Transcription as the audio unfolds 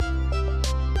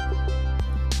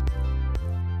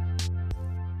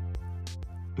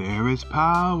There is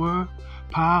power,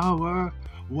 power,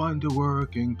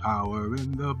 wonder-working power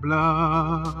in the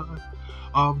blood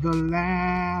of the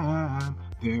Lamb.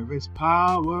 There is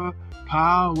power,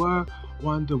 power,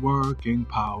 wonder-working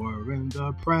power in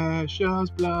the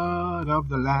precious blood of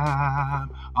the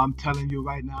Lamb. I'm telling you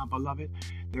right now, beloved,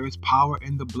 there is power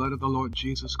in the blood of the Lord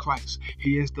Jesus Christ.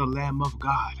 He is the Lamb of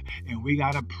God, and we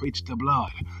got to preach the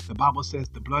blood. The Bible says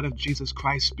the blood of Jesus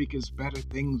Christ speaketh better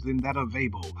things than that of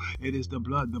Abel. It is the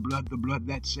blood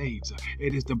that saves.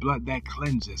 It is the blood that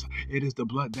cleanses. It is the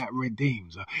blood that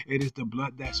redeems. It is the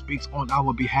blood that speaks on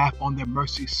our behalf on the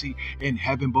mercy seat in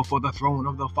heaven before the throne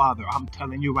of the Father. I'm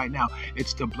telling you right now,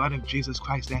 it's the blood of Jesus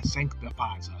Christ that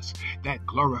sanctifies us, that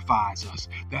glorifies us,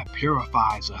 that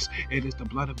purifies us. It is the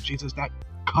blood of Jesus that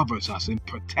covers us and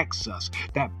protects us,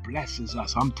 that blesses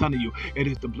us. I'm telling you, it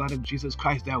is the blood of Jesus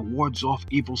Christ that wards off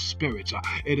evil spirits.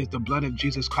 It is the blood of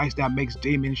Jesus Christ that makes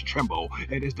demons tremble.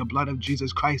 It is the blood of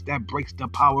Jesus Christ that breaks the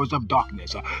powers of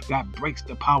darkness, that breaks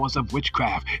the powers of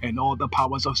witchcraft and all the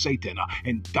powers of Satan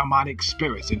and demonic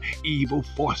spirits and evil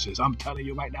forces. I'm telling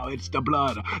you right now, it's the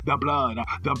blood, the blood,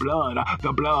 the blood,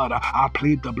 the blood. I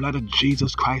plead the blood of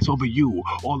Jesus Christ over you,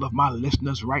 all of my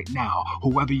listeners right now,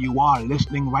 whoever you are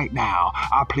listening right now.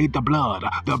 I plead the blood,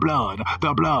 the blood,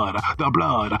 the blood, the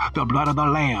blood, the blood of the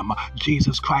Lamb,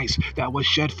 Jesus Christ, that was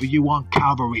shed for you on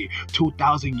Calvary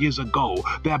 2,000 years ago.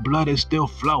 That blood is still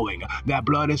flowing. That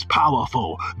blood is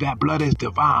powerful. That blood is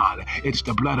divine. It's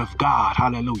the blood of God.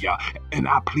 Hallelujah. And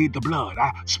I plead the blood.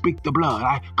 I speak the blood.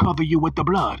 I cover you with the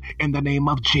blood in the name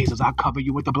of Jesus. I cover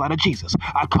you with the blood of Jesus.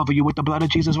 I cover you with the blood of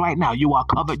Jesus right now. You are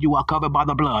covered. You are covered by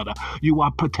the blood. You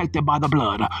are protected by the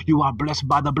blood. You are blessed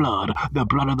by the blood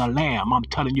of the Lamb. I'm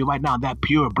telling you right now, that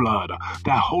pure blood,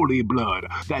 that holy blood,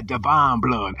 that divine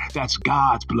blood, that's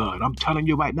God's blood. I'm telling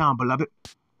you right now, beloved,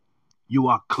 you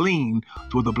are clean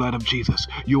through the blood of Jesus.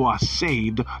 You are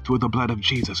saved through the blood of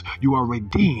Jesus. You are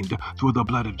redeemed through the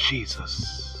blood of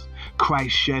Jesus.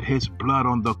 Christ shed his blood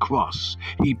on the cross.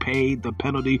 He paid the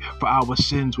penalty for our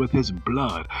sins with his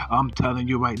blood. I'm telling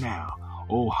you right now.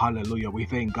 Oh, hallelujah. We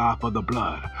thank God for the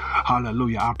blood.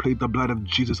 Hallelujah. I plead the blood of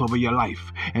Jesus over your life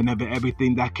and over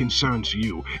everything that concerns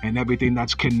you and everything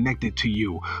that's connected to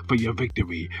you for your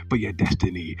victory, for your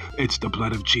destiny. It's the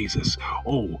blood of Jesus.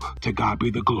 Oh, to God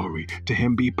be the glory. To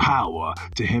him be power.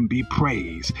 To him be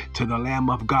praise. To the Lamb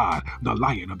of God, the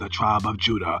Lion of the tribe of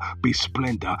Judah, be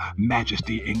splendor,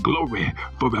 majesty, and glory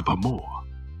forevermore.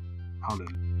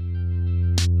 Hallelujah.